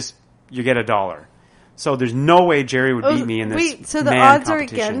 You get $1. So there's no way Jerry would beat me in this. Wait, so the man odds are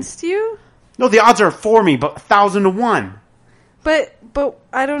competition. against you? No, the odds are for me, but 1,000 to 1. But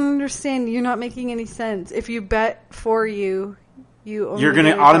I don't understand. You're not making any sense. If you bet for you only You're going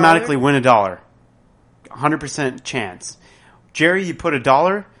get to $1? automatically win $1. 100% chance. Jerry, you put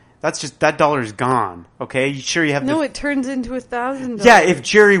 $1, that's just, that $1 is gone. Okay? You sure you have No, it turns into $1,000. Yeah, if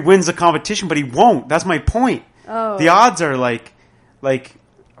Jerry wins the competition, but he won't. That's my point. Oh. The odds are like,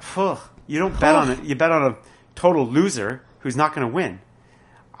 you don't bet on it. You bet on a total loser who's not going to win.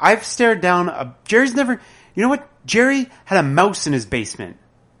 I've stared down Jerry's never, you know what? Jerry had a mouse in his basement.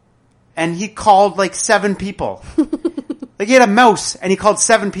 And he called like 7 people. Like he had a mouse and he called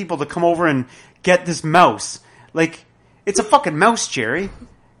 7 people to come over and get this mouse. Like, it's a fucking mouse, Jerry.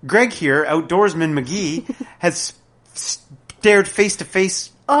 Greg here, outdoorsman McGee, has stared face to face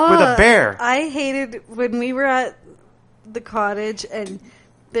with a bear. I hated when we were at the cottage and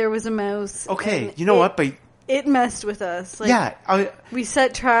there was a mouse. Okay, you know what? But it messed with us. Like, yeah, we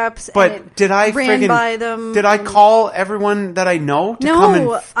set traps. but and it did I ran by them? Did I call everyone that I know to come and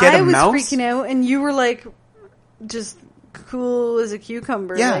get a mouse? I was freaking out, and you were like, just cool as a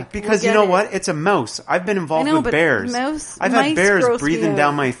cucumber. Yeah, like, because we'll you know get what? it. It's a mouse. I've been involved I know, with but bears. I've had mice bears gross me breathing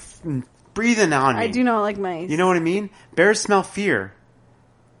out. down breathing on me. I do not like mice. You know what I mean? Bears smell fear.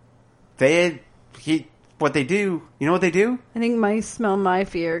 What they do? You know what they do? I think mice smell my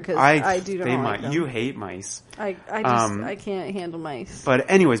fear because I do not like them. You hate mice. I I can't handle mice. But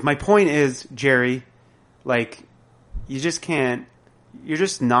anyways, my point is, Jerry, like, you just can't. You're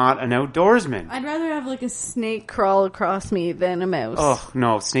just not an outdoorsman. I'd rather have like a snake crawl across me than a mouse. Oh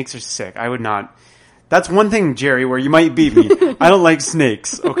no, snakes are sick. I would not. That's one thing, Jerry, where you might beat me. I don't like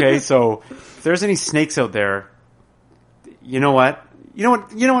snakes. Okay, so if there's any snakes out there, you know what? You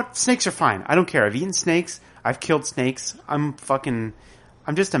know what? Snakes are fine. I don't care. I've eaten snakes. I've killed snakes. I'm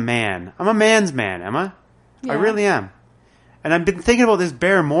just a man. I'm a man's man, Emma. Yeah. I really am. And I've been thinking about this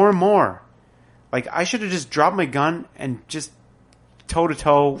bear more and more. Like, I should have just dropped my gun and just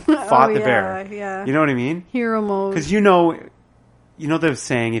toe-to-toe fought the bear. Yeah. You know what I mean? Hero mode. Because you know the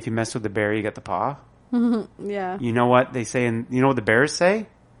saying, if you mess with the bear, you get the paw? Yeah. You know what they say, and you know what the bears say?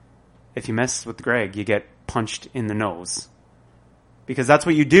 If you mess with Greg, you get punched in the nose. Because that's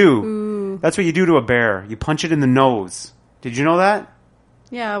what you do. Ooh. That's what you do to a bear. You punch it in the nose. Did you know that?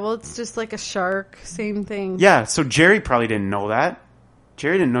 Yeah, well, it's just like a shark. Same thing. Yeah, so Jerry probably didn't know that.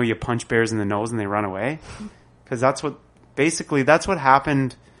 Jerry didn't know you punch bears in the nose and they run away. Because that's what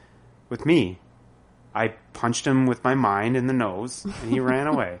happened with me. I punched him with my mind in the nose and he ran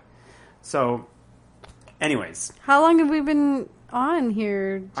away. So, anyways. How long have we been on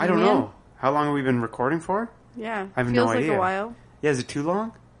here, G-Man? I don't know. How long have we been recording for? Yeah. I have feels no like idea. a while. Yeah, is it too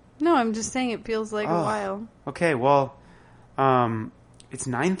long? No, I'm just saying it feels like a while. Okay, well, it's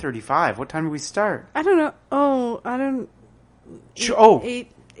 9:35. What time do we start? I don't know. Oh, I don't...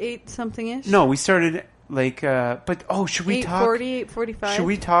 Eight something-ish? No, we started like, should we talk? 8:40, 8:45? Should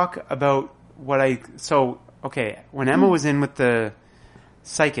we talk about okay, when Emma was in with the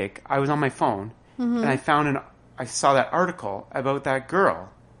psychic, I was on my phone, and I saw that article about that girl.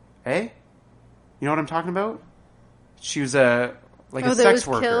 Eh? You know what I'm talking about? She was a sex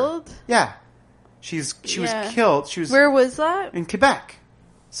worker. Killed? Yeah. She was killed. She was Where was that? in Quebec.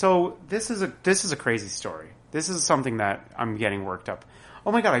 So this is a crazy story. This is something that I'm getting worked up.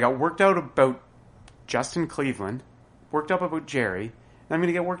 Oh my God, I got worked out about Justin Cleveland, worked up about Jerry, and I'm going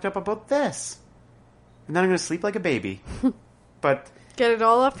to get worked up about this. And then I'm going to sleep like a baby. But Get it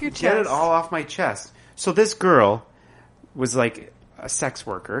all off your chest. get it all off my chest. So this girl was like a sex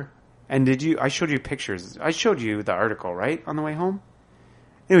worker. And I showed you pictures. I showed you the article, right? On the way home?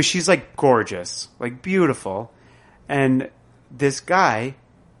 Anyway, she's like gorgeous, like beautiful. And this guy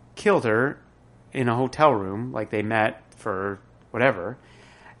killed her in a hotel room, like they met for whatever.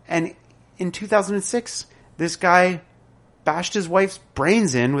 And in 2006, this guy bashed his wife's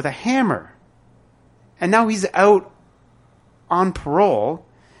brains in with a hammer. And now he's out on parole.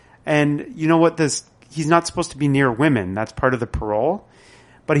 And you know what? He's not supposed to be near women. That's part of the parole.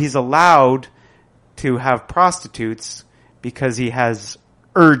 But he's allowed to have prostitutes because he has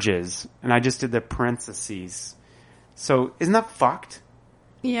urges. And I just did the parentheses. So isn't that fucked?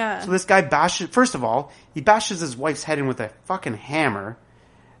 Yeah. So this guy first of all, he bashes his wife's head in with a fucking hammer.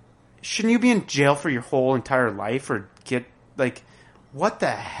 Shouldn't you be in jail for your whole entire life or what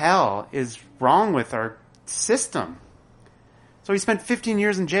the hell is wrong with our system? So he spent 15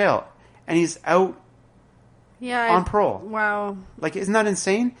 years in jail and he's out on parole. Wow. Like, isn't that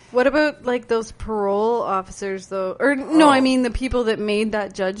insane? What about like those parole officers though? Or no, I mean the people that made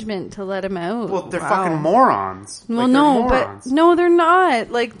that judgment to let him out. Well, they're fucking morons. Well, like, no, morons. but no, they're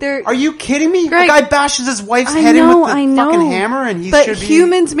not. Like they're. Are you kidding me? Greg, the guy bashes his wife's head in with the fucking hammer, and he should be. But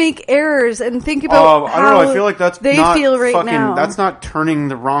humans make errors, and think about I don't know. I feel like that's they not feel right fucking. now. That's not turning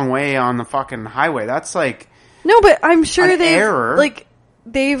the wrong way on the fucking highway. That's like no, but I'm sure an error.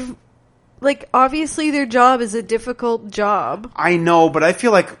 they've obviously their job is a difficult job. I know, but I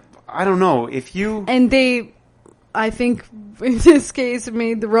feel like I don't know if you and they. I think in this case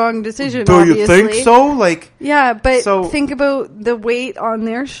made the wrong decision. Do obviously. you think so? Like, yeah, but so, think about the weight on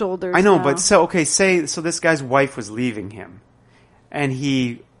their shoulders. I know, now. but so this guy's wife was leaving him, and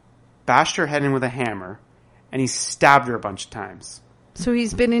he bashed her head in with a hammer, and he stabbed her a bunch of times. So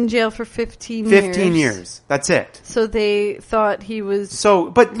he's been in jail for 15 years. 15 years. That's it. So they thought he was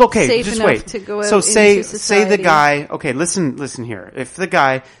but okay, safe just enough wait. to go out so say into society. the guy, okay, listen here. If the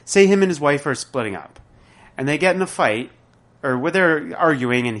guy, say him and his wife are splitting up and they get in a fight or where they're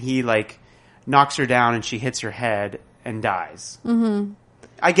arguing and he like knocks her down and she hits her head and dies. Mm-hmm.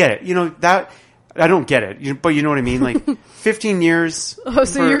 I get it. You know that I don't get it, but you know what I mean? Like 15 years. Oh,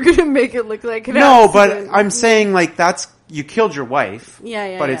 so you're going to make it look like an No, accident. but I'm saying like you killed your wife.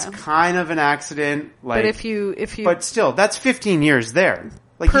 Yeah, but it's kind of an accident. Like, but if you, but still, that's 15 years there.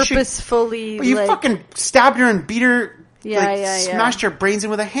 Like purposefully, you fucking stabbed her and beat her. Yeah, smashed her brains in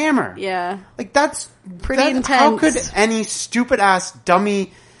with a hammer. Yeah, like that's pretty intense. How could any stupid ass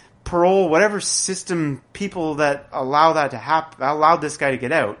dummy parole whatever system people that allow that to happen allowed this guy to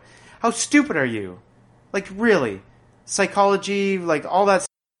get out? How stupid are you? Like really, psychology, like all that.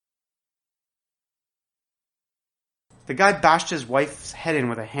 The guy bashed his wife's head in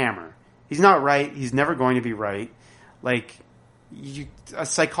with a hammer. He's not right. He's never going to be right. Like, a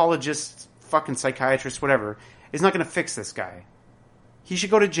psychologist, fucking psychiatrist, whatever, is not going to fix this guy. He should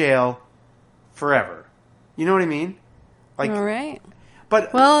go to jail forever. You know what I mean? Like, all right.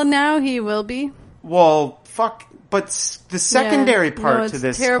 But well, now he will be. Well, fuck. But the secondary part to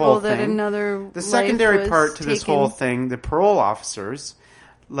this whole that thing, the secondary part to this whole thing, the parole officers,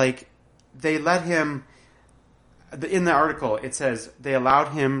 like, they let him. In the article, it says they allowed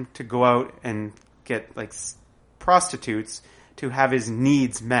him to go out and get like prostitutes to have his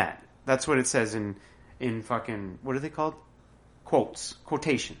needs met. That's what it says in fucking what are they called?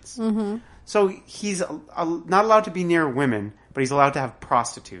 Quotations. Mm-hmm. So he's not allowed to be near women, but he's allowed to have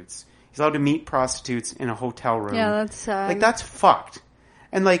prostitutes. He's allowed to meet prostitutes in a hotel room. Yeah, that's sad. Like that's fucked.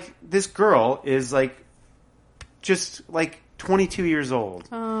 And like this girl is like just like 22 years old,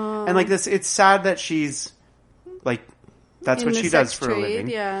 and like this, it's sad that she's. Like, that's what she does for a living.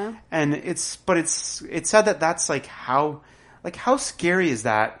 Yeah. And it's sad that that's like how scary is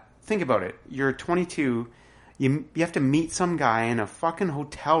that? Think about it. You're 22. You have to meet some guy in a fucking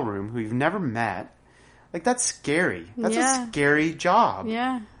hotel room who you've never met. Like, that's scary. That's a scary job.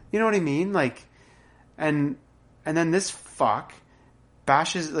 Yeah. You know what I mean? Like, and then this fuck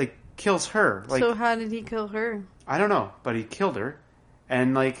kills her. Like, so how did he kill her? I don't know, but he killed her.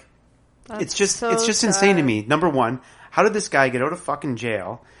 And like, That's it's just sad. insane to me. Number one, how did this guy get out of fucking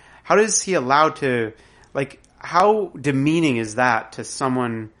jail? How is he allowed to, like, how demeaning is that to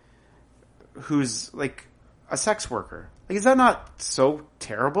someone who's like a sex worker? Like, is that not so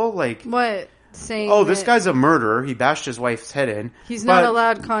terrible? Like, what? saying, oh, this that guy's a murderer. He bashed his wife's head in. he's but not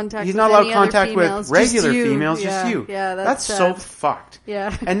allowed contact. He's with not allowed any other contact with females, regular just you. females, Yeah, just you. Yeah, that's sad. so fucked.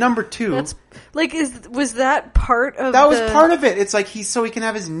 Yeah. And number two, That's like, was that part of that was part of it. It's like so he can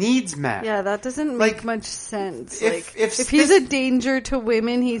have his needs met. Yeah, that doesn't Like, make much sense. if If he's a danger to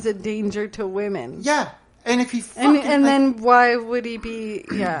women, he's a danger to women. Yeah, and if he fucking, And then why would he be?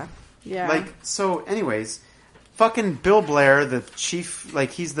 Yeah, yeah. like, so anyways, fucking Bill Blair, the chief,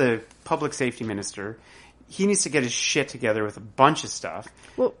 like, he's the public safety minister. He needs to get his shit together with a bunch of stuff.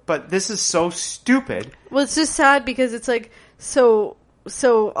 Well- but this is so stupid. Well, it's just sad because it's like so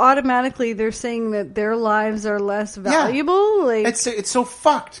automatically they're saying that their lives are less valuable. Like It's so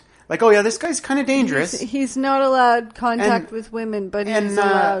fucked. Like, oh yeah, this guy's kind of dangerous. he's not allowed contact And- with women, but and he's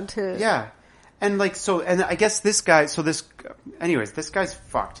allowed to. Yeah, and like so, and I guess this guy. So this, anyways, this guy's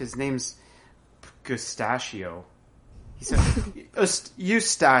fucked. His name's Eustachio. He said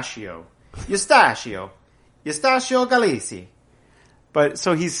Eustachio Galici. But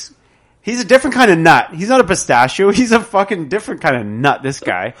so he's a different kind of nut. He's not a pistachio. He's a fucking different kind of nut. This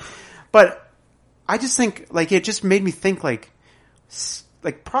guy. But I just think like it just made me think like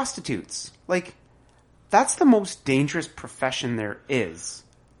prostitutes. Like that's the most dangerous profession there is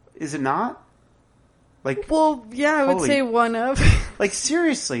it not? Like, Well, yeah, I would Holy- say one of. like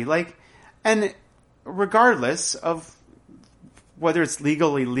seriously, like, and regardless of whether it's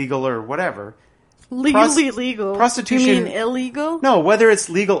legal, illegal, or whatever, Legally legal. prostitution- You mean illegal? no, whether it's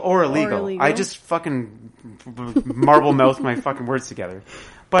legal or illegal, illegal. I just fucking marble mouth my fucking words together.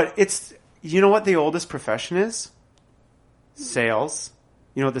 But it's, you know what the oldest profession is? Sales.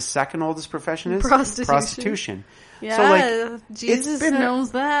 You know what the second oldest profession is? Prostitution. Yeah, So, like, Jesus it's been-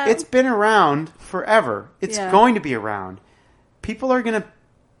 knows that. It's been around forever. It's Yeah. going to be around. People are going to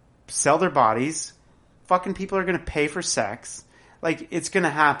sell their bodies. Fucking people are going to pay for sex. Like, it's going to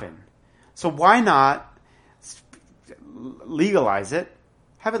happen. So why not legalize it?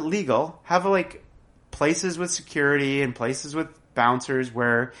 Have it legal. Have, like, places with security and places with bouncers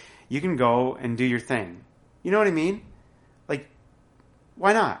where you can go and do your thing. You know what I mean? Like,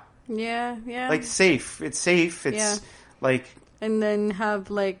 why not? yeah. Like, safe. It's safe. It's, Yeah. like... And then have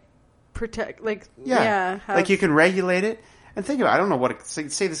like protect like Yeah, have, like you can regulate it. And think about it, I don't know what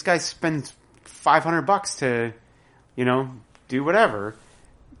say this guy spends $500 to, you know, do whatever.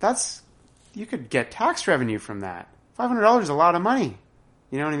 That's you could get tax revenue from that. $500 is a lot of money.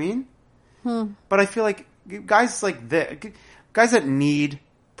 You know what I mean? But I feel like guys like guys that need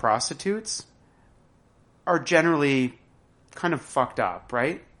prostitutes are generally kind of fucked up,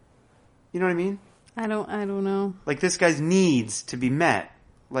 right? You know what I mean? I don't know. Like this guy's needs to be met.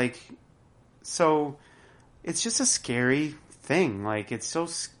 Like, so it's just a scary thing. Like, it's so,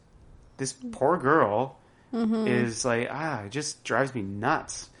 this poor girl is like, it just drives me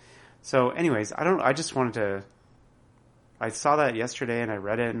nuts. So anyways, I just wanted to, I saw that yesterday and I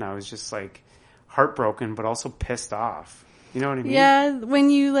read it and I was just like heartbroken, but also pissed off. You know what I mean? Yeah, when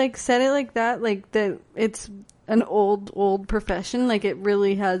you like said it like that, like that it's an old profession, like it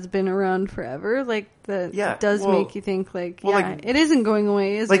really has been around forever. Like that does make you think like, well, yeah, like- it isn't going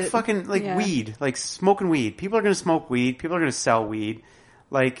away, is like it? fucking like Yeah. weed, like smoking weed. People are going to smoke weed. People are going to sell weed.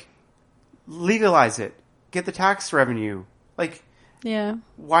 Like legalize it. Get the tax revenue. Like Yeah.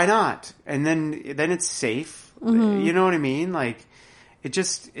 why not? And then it's safe. You know what I mean? Like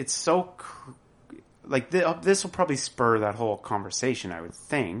it's so like this will probably spur that whole conversation. I would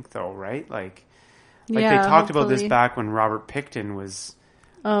think, though, right? Like they Yeah, talked about this hopefully. back when Robert Pickton was.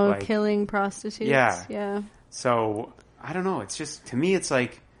 Oh, like- killing prostitutes. Yeah. Yeah. So I don't know. It's just to me, it's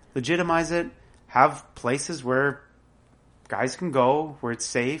like legitimize it. Have places where guys can go, where it's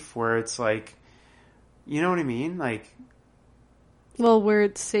safe, where it's like, you know what I mean? Like Well, where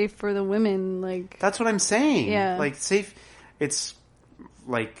it's safe for the women, like that's what I'm saying. Yeah. Like safe. It's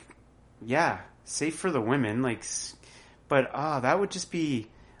like safe for the women. Like, but that would just be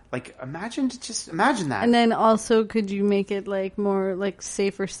like imagine that. and then also could you make it like more like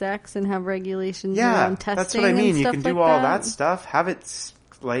safer sex and have regulations around testing? that's what I mean. and You stuff can do like all that stuff. Have it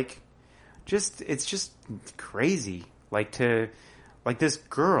like, it's just crazy. Like this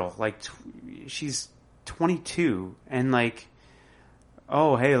girl, like she's 22, and like,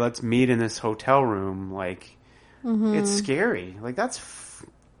 oh hey, let's meet in this hotel room. Like, it's scary. Like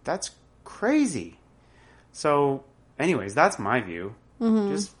that's crazy. So, anyways, that's my view.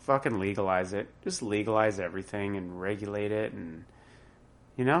 Just fucking legalize it. Just legalize everything and regulate it, and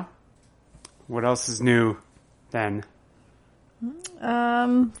you know, what else is new then?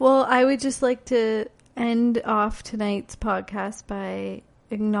 Well, I would just like to end off tonight's podcast by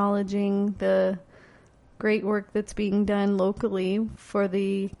acknowledging the great work that's being done locally for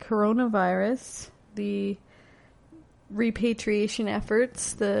the coronavirus, the repatriation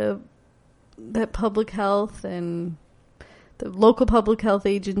efforts, that public health and the local public health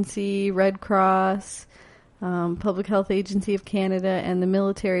agency, Red Cross, Public Health Agency of Canada, and the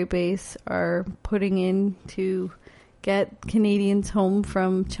military base are putting in to get Canadians home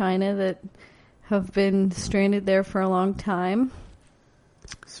from China that have been stranded there for a long time.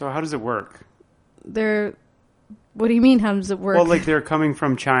 So how does it work? What do you mean, how does it work? Well, like they're coming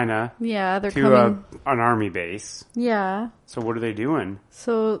from China yeah, they're to coming. an army base. Yeah. So what are they doing?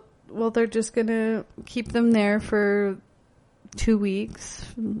 So, well, they're just going to keep them there for 2 weeks.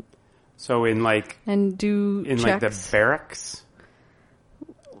 So in like... And do in checks. like the barracks?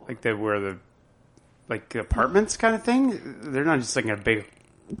 Like where the... Like apartments kind of thing? They're not just like a big...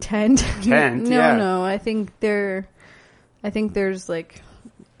 Tent? Tent, No, yeah. no. I think there's like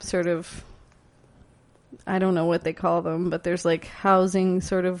sort of... I don't know what they call them, but there's like housing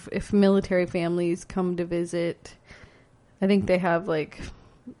sort of if military families come to visit. I think they have like...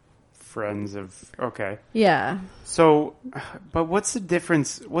 Friends of... Okay. Yeah. So, but what's the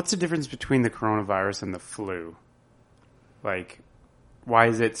difference between the coronavirus and the flu? Like, why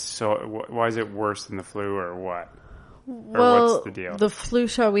is it worse than the flu or what? Well, or what's the deal? The flu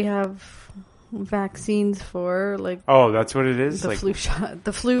shot we have vaccines for, like... Oh, that's what it is? The like, flu shot.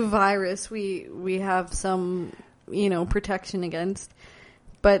 The flu virus we have some, protection against.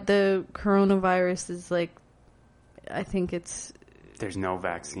 But the coronavirus is like, I think it's... There's no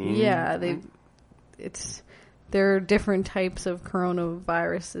vaccine? Yeah, there are different types of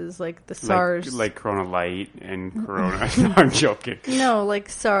coronaviruses, like the SARS. Like Corona Light and Corona... No, I'm joking. No, like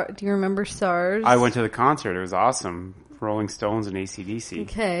SARS. Do you remember SARS? I went to the concert. It was awesome. Rolling Stones and AC/DC.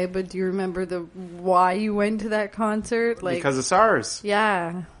 Okay, but do you remember why you went to that concert? Like, because of SARS.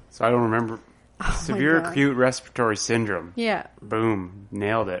 Yeah. So I don't remember. Severe acute respiratory syndrome. Yeah. Boom.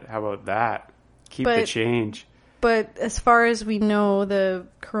 Nailed it. How about that? Keep the change. But as far as we know, the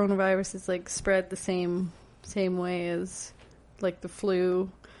coronavirus is like spread the same way as like the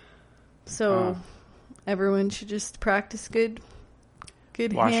flu. So everyone should just practice good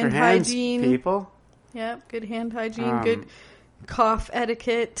Wash hand your hands, hygiene. People. Yeah, good hand hygiene, good cough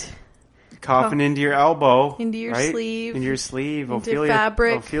etiquette. Coughing into your elbow. Into your right? sleeve. Into your sleeve. Into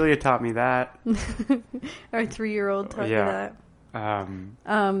fabric. Ophelia taught me that. Our 3-year-old taught me that.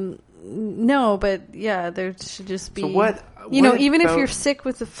 No, but yeah, there should just be... So what even if you're sick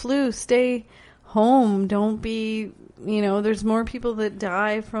with the flu, stay home. Don't be... there's more people that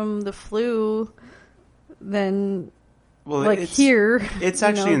die from the flu than... Well, here. It's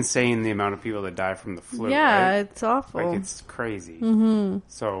actually insane the amount of people that die from the flu. Yeah, right? it's awful. Like, it's crazy. Mm-hmm.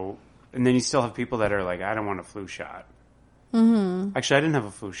 So, and then you still have people that are like, I don't want a flu shot. Mm-hmm. Actually, I didn't have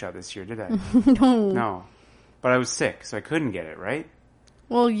a flu shot this year, did I? No. But I was sick, so I couldn't get it, right?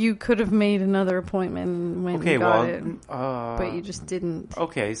 Well, you could have made another appointment when you got it. But you just didn't.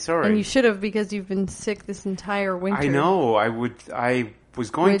 Okay, sorry. And you should have, because you've been sick this entire winter. I know. I was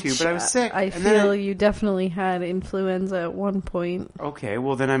going to, but I was sick. I feel you definitely had influenza at one point. Okay,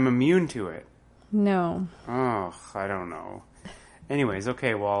 well then I'm immune to it. No. Oh, I don't know. Anyways,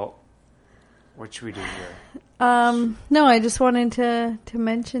 okay, well, what should we do here? No, I just wanted to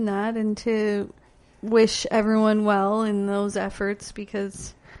mention that and to wish everyone well in those efforts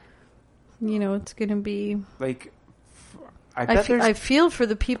because, it's going to be... Like, I feel for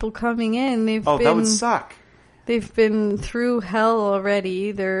the people coming in. That would suck. They've been through hell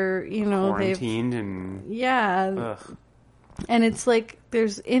already. They're, quarantined and... Yeah. Ugh. And it's like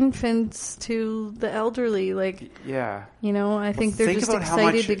there's infants to the elderly. Like, yeah. I think they're just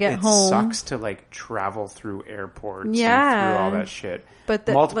excited to get home. It sucks to, like, travel through airports and through all that shit. But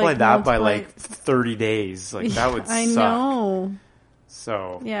multiply that by 30 days. Like, that would suck. I know.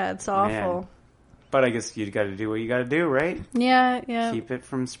 So... Yeah, it's awful. Man. But I guess you got to do what you got to do, right? Yeah, yeah. Keep it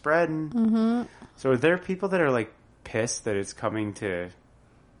from spreading. Mm-hmm. So are there people that are, like, pissed that it's coming to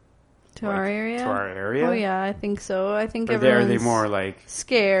our area? To our area? Oh, yeah, I think so. I think are they more, like...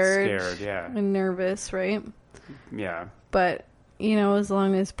 Scared, yeah. And nervous, right? Yeah. But, as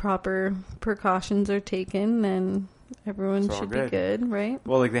long as proper precautions are taken, then everyone should be good, right?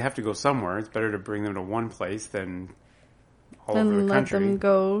 Well, like, they have to go somewhere. It's better to bring them to one place than all over the country. Let them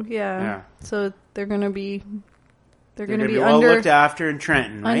go, yeah. So they're going to be... They're going to be well looked after in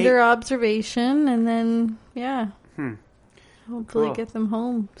Trenton, right? Under observation, and then, hopefully get them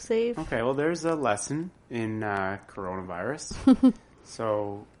home safe. Okay, well, there's a lesson in coronavirus.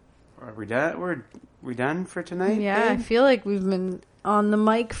 So, are we done? We done for tonight? Yeah, babe? I feel like we've been on the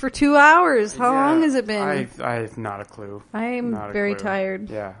mic for 2 hours. How long has it been? I have not a clue. I'm Not a very clue. tired.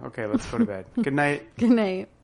 Yeah. Okay, let's go to bed. Good night. Good night.